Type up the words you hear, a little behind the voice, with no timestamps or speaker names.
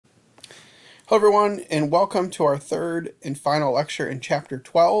Hello everyone, and welcome to our third and final lecture in Chapter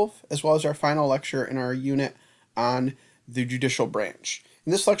 12, as well as our final lecture in our unit on the judicial branch.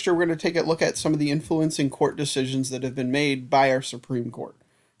 In this lecture, we're going to take a look at some of the influencing court decisions that have been made by our Supreme Court.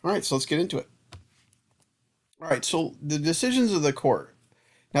 All right, so let's get into it. All right, so the decisions of the court.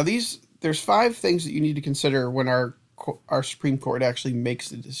 Now there's 5 things that you need to consider when our Supreme Court actually makes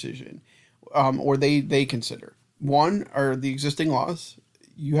the decision, or they consider. One are the existing laws.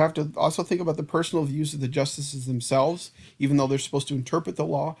 You have to also think about the personal views of the justices themselves. Even though they're supposed to interpret the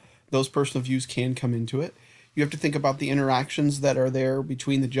law, those personal views can come into it. You have to think about the interactions that are there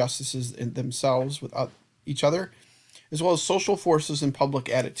between the justices and themselves with each other, as well as social forces and public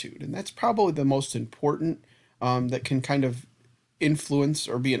attitude. And that's probably the most important, that can kind of influence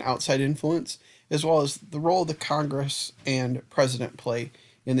or be an outside influence, as well as the role the Congress and president play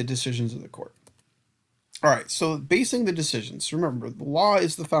in the decisions of the court. All right, so basing the decisions, remember, the law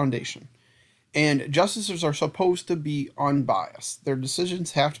is the foundation, and justices are supposed to be unbiased. Their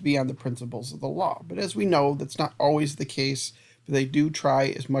decisions have to be on the principles of the law, but as we know, that's not always the case, but they do try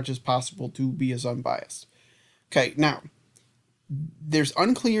as much as possible to be as unbiased. Okay, now, there's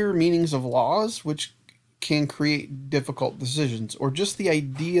unclear meanings of laws, which can create difficult decisions, or just the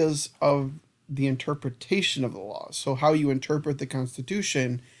ideas of the interpretation of the laws. So how you interpret the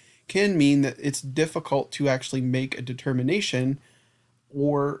Constitution can mean that it's difficult to actually make a determination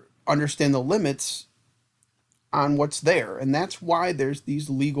or understand the limits on what's there. And that's why there's these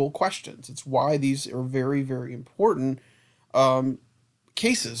legal questions. It's why these are very, very important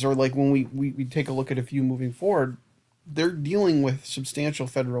cases. Or like when we take a look at a few moving forward, they're dealing with substantial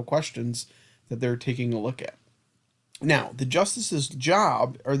federal questions that they're taking a look at. Now, the justice's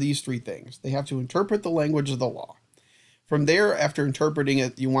job are these 3 things. They have to interpret the language of the law. From there, after interpreting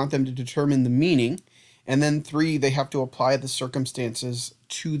it, you want them to determine the meaning. And then 3, they have to apply the circumstances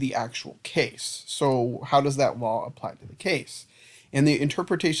to the actual case. So how does that law apply to the case? And the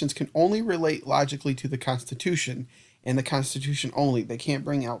interpretations can only relate logically to the Constitution, and the Constitution only. They can't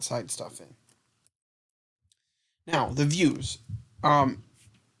bring outside stuff in. Now, the views.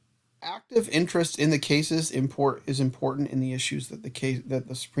 Active interest in the cases is important in the issues that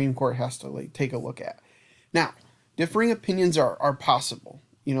the Supreme Court has to take a look at. Now, differing opinions are possible.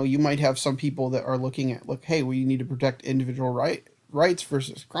 You know, you might have some people that are looking at, hey, we need to protect individual rights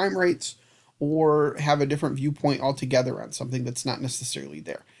versus crime rates, or have a different viewpoint altogether on something that's not necessarily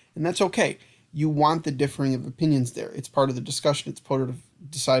there. And that's okay. You want the differing of opinions there. It's part of the discussion. It's part of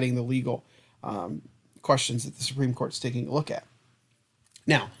deciding the legal questions that the Supreme Court's taking a look at.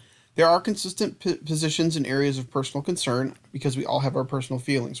 Now, there are consistent positions in areas of personal concern because we all have our personal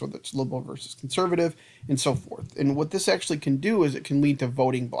feelings, whether it's liberal versus conservative and so forth. And what this actually can do is it can lead to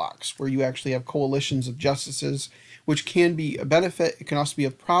voting blocks where you actually have coalitions of justices, which can be a benefit. It can also be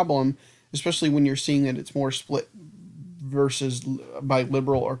a problem, especially when you're seeing that it's more split versus by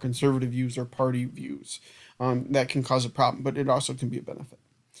liberal or conservative views or party views. That can cause a problem, but it also can be a benefit.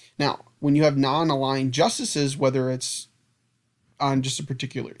 Now, when you have non-aligned justices, whether it's on just a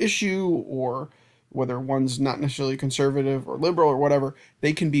particular issue or whether one's not necessarily conservative or liberal or whatever,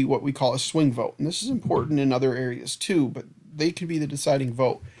 they can be what we call a swing vote. And this is important in other areas too, but they can be the deciding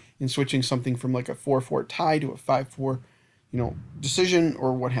vote in switching something from like a 4-4 tie to a 5-4, decision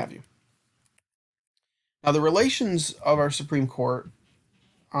or what have you. Now, the relations of our Supreme Court,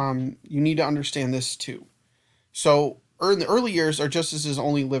 you need to understand this too. So in the early years, our justices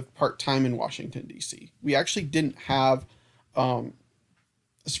only lived part-time in Washington, D.C. We actually didn't have a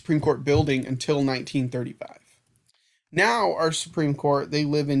Supreme Court building until 1935. Now our Supreme Court, they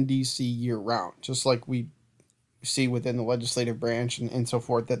live in D.C. year-round, just like we see within the legislative branch and so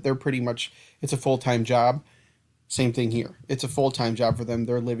forth, that they're pretty much, it's a full-time job. Same thing here. It's a full-time job for them.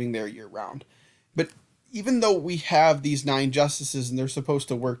 They're living there year-round. But even though we have these 9 justices and they're supposed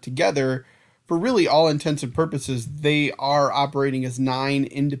to work together, for really all intents and purposes, they are operating as 9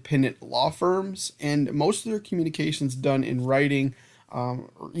 independent law firms, and most of their communications done in writing or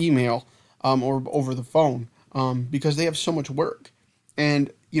email or over the phone because they have so much work.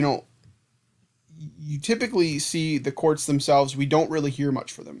 And, you typically see the courts themselves, we don't really hear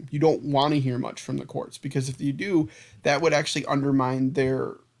much from them. You don't want to hear much from the courts because if you do, that would actually undermine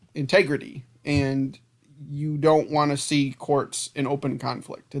their integrity, and you don't want to see courts in open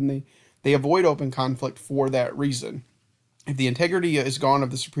conflict, and they avoid open conflict for that reason. If the integrity is gone of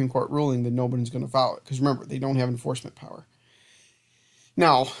the Supreme Court ruling, then nobody's going to follow it. Because remember, they don't have enforcement power.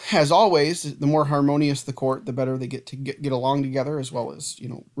 Now, as always, the more harmonious the court, the better they get along together, as well as,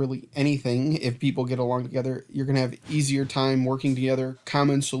 really anything. If people get along together, you're going to have easier time working together,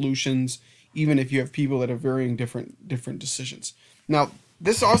 common solutions, even if you have people that are varying different decisions. Now,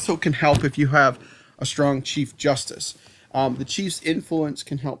 this also can help if you have a strong Chief Justice. The Chief's influence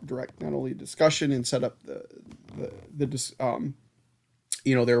can help direct not only discussion and set up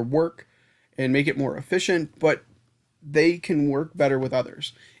their work and make it more efficient, but they can work better with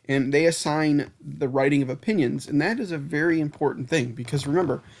others. And they assign the writing of opinions, and that is a very important thing because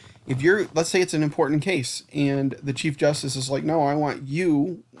remember, if let's say it's an important case and the Chief Justice is like, no, I want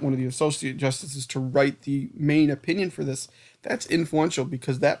you, one of the associate justices, to write the main opinion for this, that's influential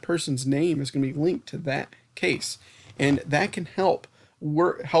because that person's name is going to be linked to that case. And that can help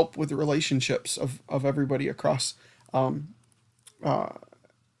with the relationships of everybody across the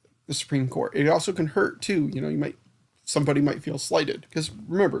Supreme Court. It also can hurt too. Somebody might feel slighted because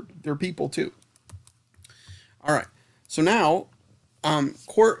remember, they're people too. All right. So now,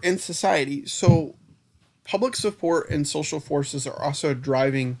 court and society. So public support and social forces are also a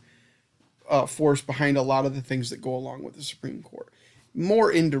driving force behind a lot of the things that go along with the Supreme Court.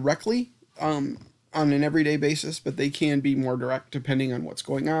 More indirectly on an everyday basis, but they can be more direct depending on what's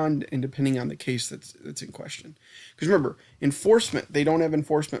going on and depending on the case that's in question. Because remember, enforcement, they don't have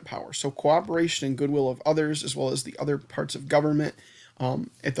enforcement power. So cooperation and goodwill of others, as well as the other parts of government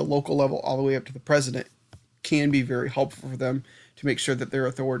at the local level all the way up to the president, can be very helpful for them to make sure that their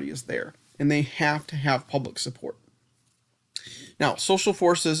authority is there. And they have to have public support. Now, social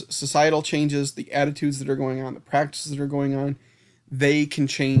forces, societal changes, the attitudes that are going on, the practices that are going on, they can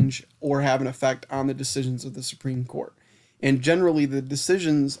change or have an effect on the decisions of the Supreme Court. And generally, the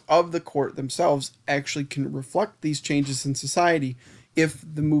decisions of the court themselves actually can reflect these changes in society if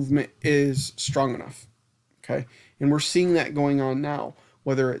the movement is strong enough. Okay? And we're seeing that going on now,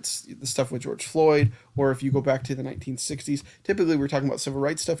 whether it's the stuff with George Floyd or if you go back to the 1960s. Typically, we're talking about civil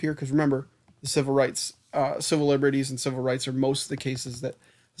rights stuff here because remember, the civil rights, civil liberties and civil rights are most of the cases that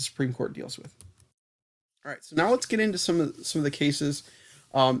the Supreme Court deals with. All right, so now let's get into some of the cases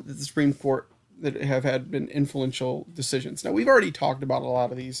that the Supreme Court that have been influential decisions. Now we've already talked about a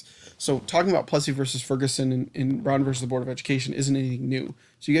lot of these, so talking about Plessy versus Ferguson and Brown versus the Board of Education isn't anything new.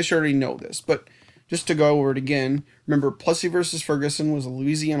 So you guys should already know this, but just to go over it again, remember Plessy versus Ferguson was a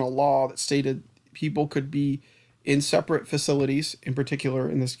Louisiana law that stated people could be in separate facilities, in particular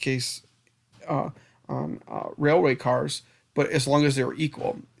in this case on railway cars, but as long as they were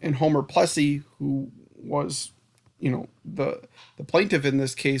equal. And Homer Plessy, who was, the plaintiff in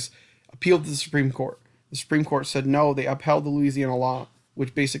this case, appealed to the Supreme Court. The Supreme Court said no, they upheld the Louisiana law,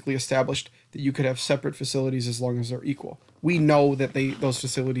 which basically established that you could have separate facilities as long as they're equal. We know that those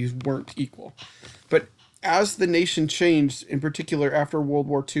facilities weren't equal. But as the nation changed, in particular after World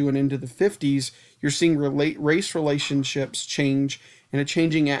War II and into the 50s, you're seeing race relationships change and a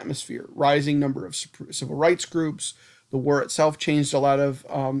changing atmosphere, rising number of civil rights groups. The war itself changed a lot of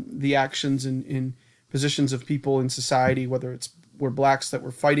the actions in positions of people in society, whether were blacks that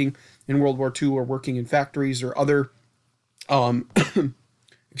were fighting in World War II or working in factories or other,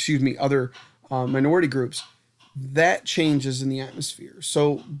 minority groups. That changes in the atmosphere.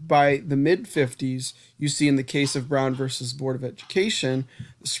 So by the mid-50s, you see in the case of Brown versus Board of Education,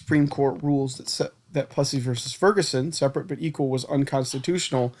 the Supreme Court rules that Plessy versus Ferguson, separate but equal, was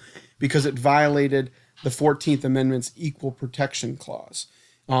unconstitutional because it violated the 14th Amendment's Equal Protection Clause.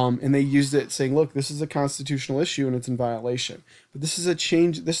 And they used it saying, look, this is a constitutional issue and it's in violation. But this is a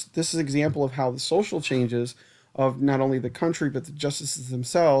change. This is an example of how the social changes of not only the country, but the justices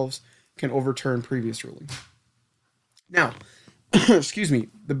themselves can overturn previous rulings. Now,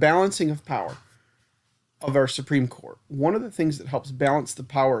 the balancing of power of our Supreme Court. One of the things that helps balance the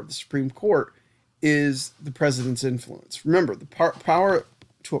power of the Supreme Court is the president's influence. Remember, the power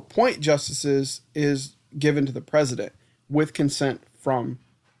to appoint justices is given to the president with consent from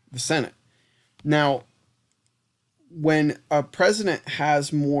the Senate. Now, when a president has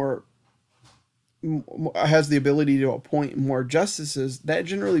the ability to appoint more justices, that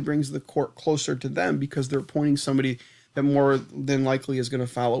generally brings the court closer to them because they're appointing somebody that more than likely is going to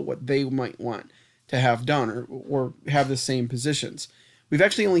follow what they might want to have done or have the same positions. We've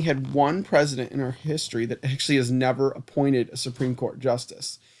actually only had one president in our history that actually has never appointed a Supreme Court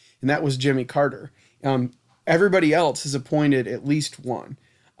justice, and that was Jimmy Carter. Everybody else has appointed at least one.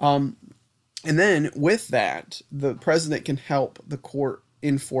 And then with that, the president can help the court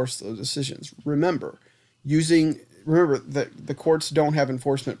enforce those decisions. Remember that the courts don't have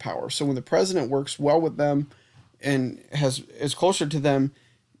enforcement power. So when the president works well with them and is closer to them,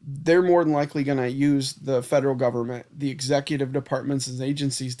 they're more than likely going to use the federal government, the executive departments and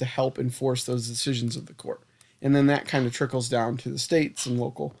agencies to help enforce those decisions of the court. And then that kind of trickles down to the states and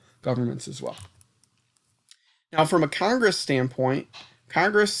local governments as well. Now, from a Congress standpoint,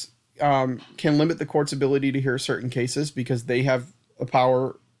 Congress can limit the court's ability to hear certain cases because they have the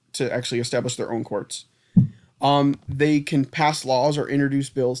power to actually establish their own courts. They can pass laws or introduce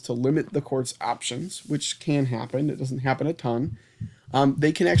bills to limit the court's options, which can happen. It doesn't happen a ton.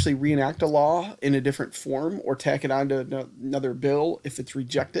 They can actually reenact a law in a different form or tack it onto another bill if it's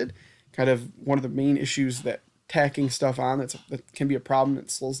rejected. Kind of one of the main issues that tacking stuff on that can be a problem that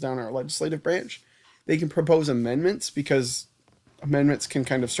slows down our legislative branch. They can propose amendments because amendments can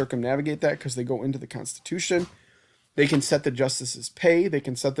kind of circumnavigate that because they go into the Constitution. They can set the justices' pay. They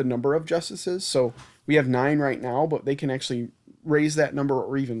can set the number of justices. So we have 9 right now, but they can actually raise that number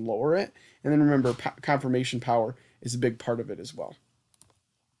or even lower it. And then remember, confirmation power is a big part of it as well.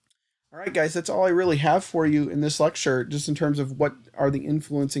 All right, guys, that's all I really have for you in this lecture, just in terms of what are the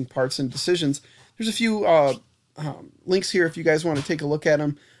influencing parts and decisions. There's a few links here if you guys want to take a look at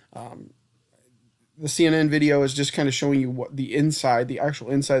them. The CNN video is just kind of showing you what the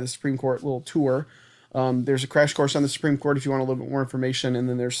actual inside of the Supreme Court little tour. There's a crash course on the Supreme Court if you want a little bit more information, and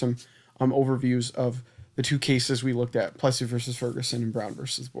then there's some overviews of the 2 cases we looked at, Plessy versus Ferguson and Brown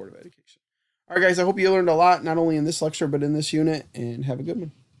versus Board of Education. All right, guys, I hope you learned a lot, not only in this lecture, but in this unit, and have a good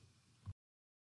one.